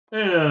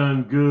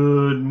And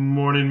good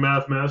morning,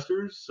 Math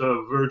Masters,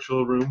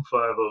 Virtual Room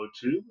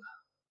 502.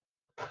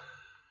 Going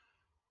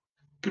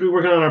to be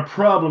working on our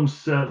problem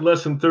set,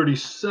 Lesson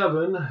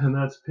 37, and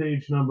that's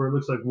page number, it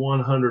looks like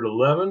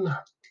 111.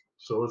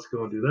 So let's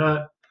go and do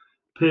that.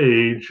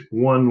 Page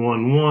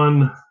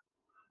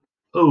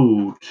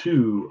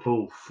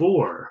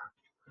 111-0204,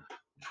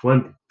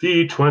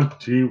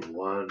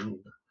 2021.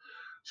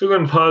 So go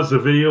ahead and pause the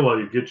video while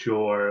you get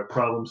your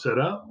problem set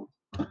up.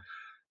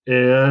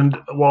 And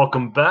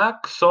welcome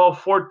back. Solve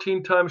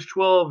 14 times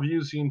 12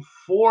 using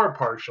 4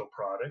 partial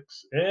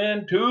products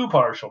and 2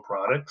 partial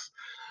products.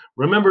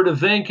 Remember to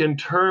think in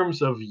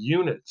terms of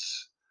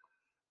units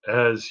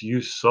as you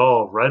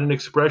solve. Write an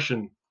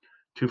expression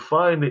to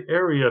find the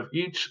area of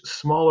each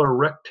smaller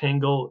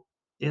rectangle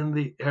in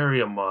the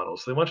area model.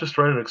 So they want us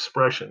to write an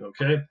expression,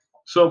 okay?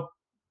 So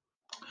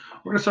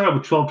we're going to start out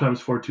with 12 times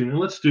 14, and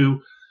let's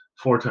do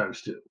 4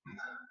 times 2.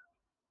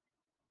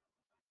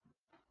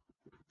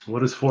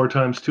 What does 4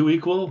 times 2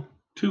 equal?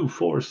 2,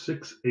 4,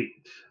 6,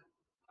 8.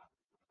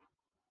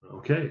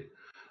 Okay,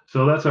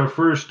 so that's our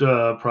first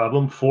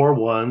problem. 4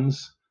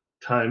 ones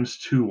times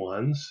 2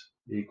 ones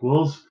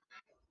equals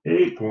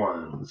 8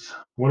 ones.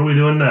 What are we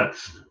doing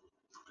next?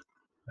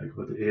 I can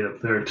put the 8 up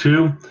there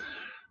too. It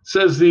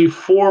says the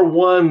 4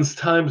 ones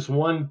times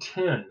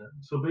 110.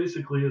 So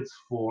basically it's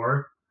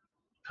 4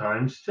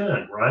 times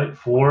 10, right?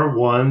 4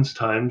 ones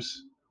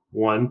times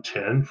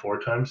 110. 4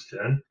 times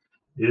 10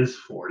 is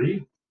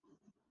 40.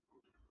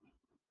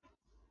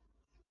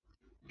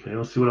 Okay,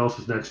 let's see what else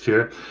is next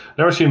here.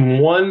 Now we're seeing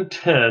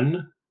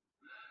 110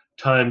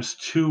 times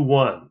 2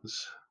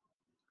 ones.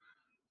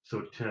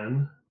 So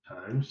 10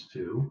 times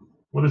 2.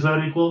 What does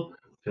that equal?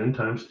 10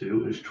 times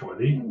 2 is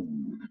 20.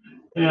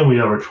 And we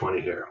have our 20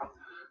 here.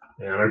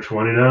 And our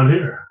 20 down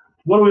here.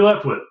 What are we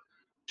left with?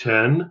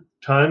 10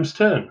 times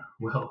 10.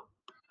 Well,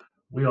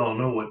 we all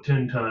know what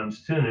 10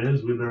 times 10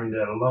 is. We learned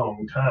that a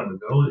long time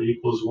ago. It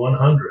equals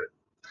 100.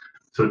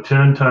 So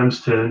 10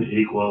 times 10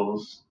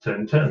 equals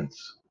 10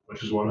 tenths,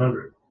 which is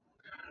 100.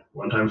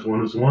 1 times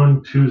 1 is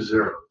 1, 2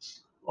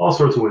 zeros. All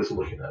sorts of ways of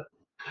looking at it.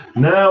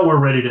 Now we're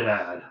ready to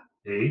add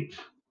 8.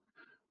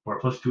 4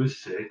 plus 2 is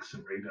 6,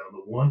 and bring down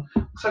the 1.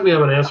 Looks like we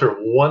have an answer of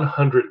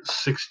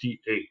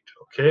 168,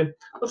 okay?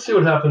 Let's see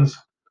what happens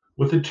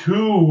with the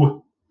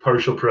 2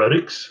 partial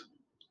products.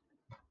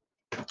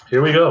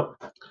 Here we go.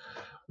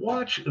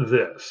 Watch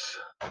this.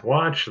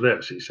 Watch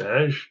this, he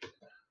says.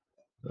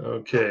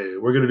 Okay,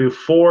 we're going to do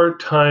 4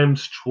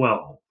 times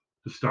 12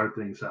 to start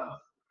things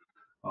out.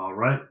 All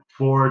right,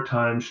 4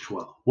 times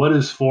 12. What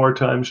is 4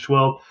 times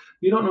 12?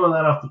 You don't know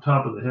that off the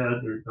top of the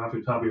head, or off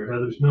the top of your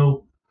head. There's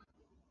no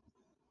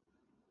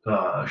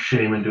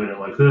shame in doing it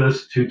like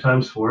this. 2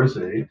 times 4 is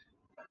 8,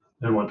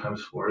 and 1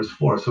 times 4 is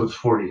 4, so it's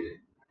 48.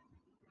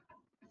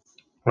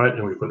 Right,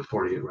 and we put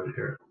 48 right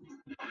here.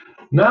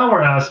 Now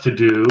we're asked to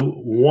do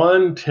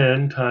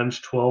 110 times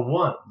 12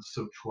 ones,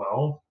 so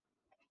 12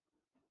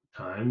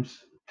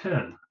 times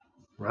 10,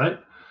 right?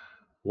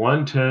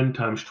 110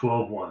 times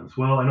 12 ones.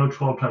 Well, I know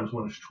 12 times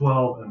 1 is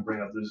 12, and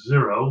bring up the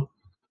 0,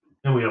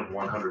 and we have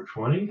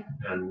 120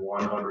 and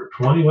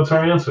 120. What's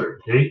our answer?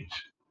 8,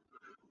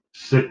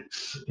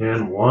 6,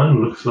 and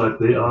 1. Looks like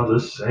they are the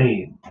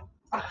same.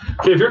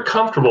 Okay, if you're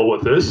comfortable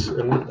with this,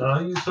 and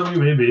some of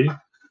you may be,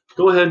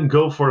 go ahead and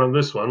go for it on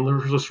this one.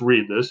 Let's just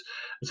read this.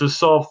 It says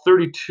solve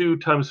 32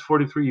 times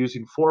 43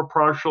 using 4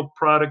 partial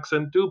products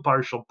and 2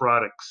 partial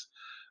products.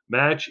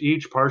 Match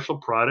each partial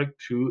product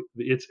to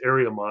its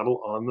area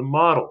model on the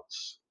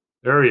models.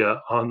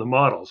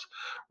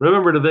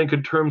 Remember to think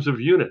in terms of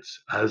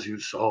units as you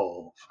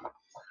solve.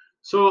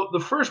 So the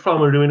first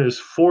problem we're doing is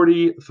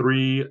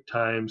 43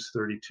 times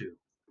 32.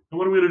 And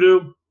what are we going to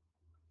do?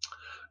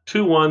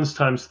 2 ones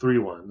times 3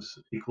 ones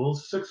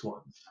equals 6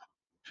 ones.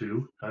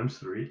 2 times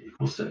 3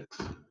 equals 6.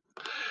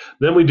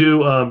 Then we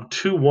do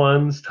 2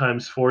 ones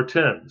times 4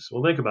 tens.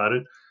 Well, think about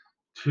it.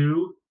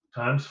 2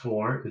 times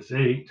 4 is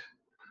 8,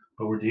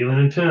 but we're dealing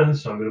in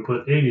tens, so I'm going to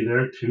put 80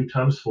 there. 2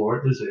 times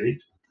 4 is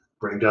 8.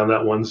 Bring down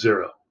that 1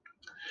 0.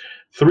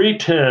 3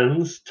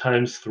 tens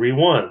times 3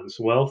 ones.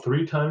 Well,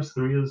 3 times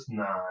 3 is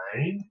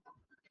 9,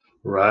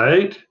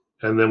 right?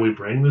 And then we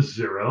bring the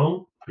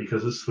 0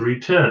 because it's 3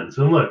 tens.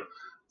 And look,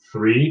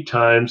 3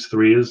 times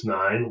 3 is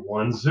 9,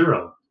 1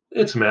 0.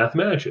 It's math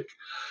magic.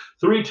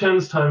 3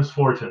 tens times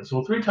 4 tens.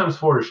 Well, 3 times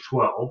 4 is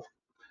 12,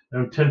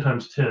 and 10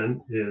 times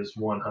 10 is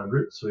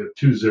 100. So we have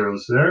 2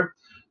 zeros there.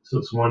 So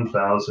it's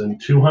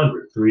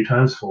 1,200. 3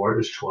 times 4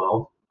 is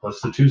 12, plus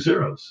the 2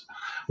 zeros.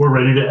 We're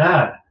ready to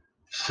add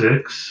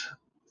 6.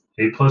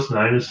 8 plus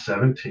 9 is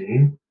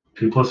 17.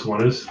 2 plus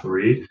 1 is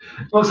 3. It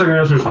looks like our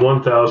answer is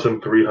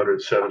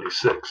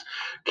 1,376.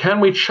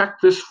 Can we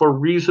check this for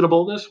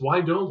reasonableness?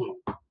 Why don't we?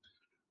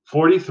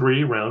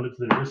 43 rounded to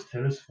the nearest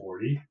 10 is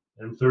 40.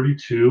 And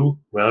 32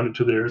 rounded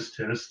to the nearest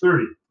 10 is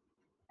 30.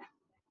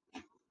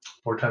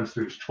 4 times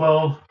 3 is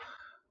 12.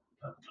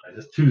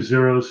 Minus 2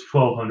 zeros,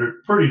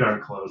 1,200. Pretty darn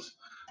close.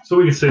 So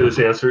we can say this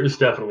answer is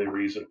definitely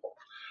reasonable.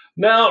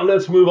 Now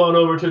let's move on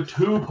over to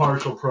 2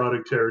 partial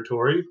product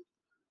territory.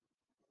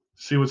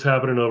 See what's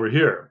happening over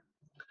here.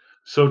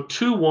 So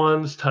 2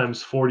 ones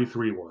times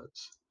 43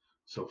 ones.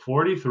 So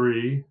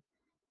 43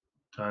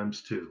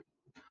 times 2.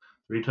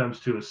 3 times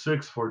 2 is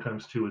 6. 4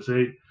 times 2 is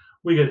 8.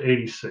 We get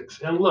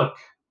 86. And look,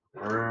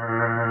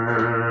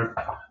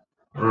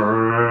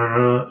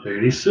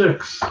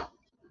 86.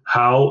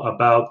 How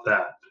about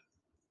that?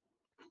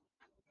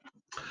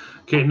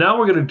 Okay, now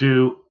we're going to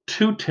do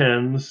 2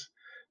 tens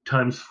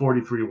times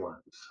 43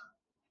 ones,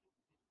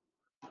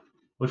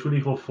 which would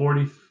equal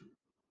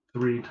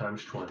 43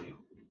 times 20.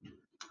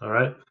 All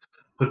right,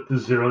 put the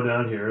 0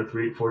 down here.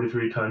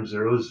 43 times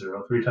 0 is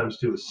 0. 3 times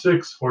 2 is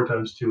 6. 4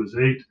 times 2 is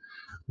 8.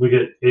 We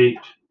get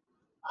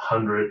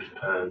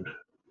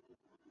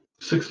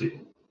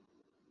 860.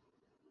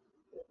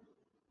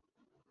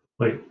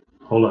 Wait,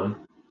 hold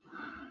on.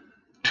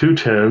 2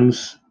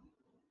 tens.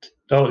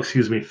 Oh,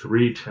 excuse me,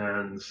 3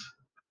 tens.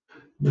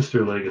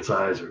 Mr. Leggett's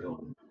eyes are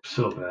going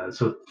so bad.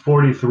 So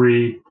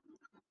 43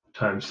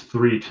 times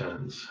 3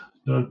 tens.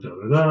 Dun, dun,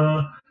 dun,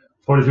 dun.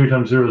 43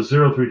 times 0 is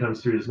 0. 3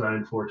 times 3 is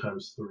 9. 4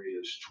 times 3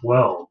 is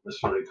 12.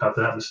 Mr. Leggett caught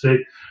that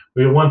mistake.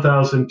 We get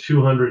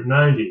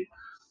 1,290.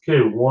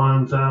 Okay,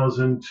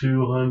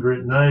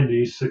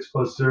 1,290. 6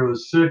 plus 0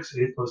 is 6.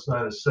 8 plus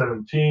 9 is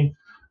 17.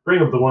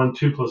 Bring up the 1.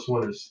 2 plus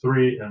 1 is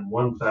 3. And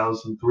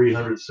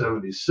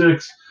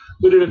 1,376.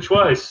 We did it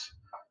twice.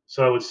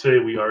 So I would say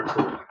we are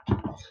correct.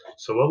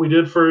 So what we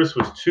did first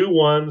was 2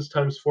 ones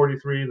times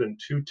 43, then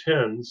 2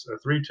 tens, or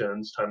 3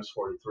 tens times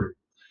 43.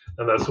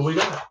 And that's what we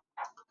got.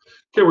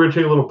 Okay, we're going to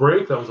take a little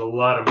break. That was a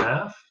lot of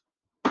math.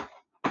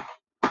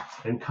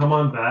 And come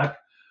on back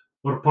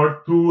for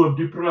part 2 of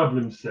the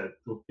problem set,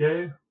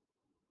 okay?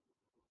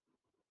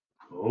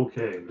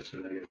 Okay,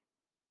 Mr. Leggett.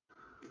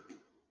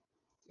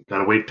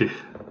 Gotta wait to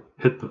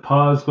hit the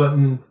pause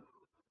button.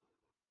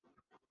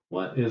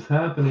 What is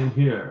happening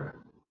here?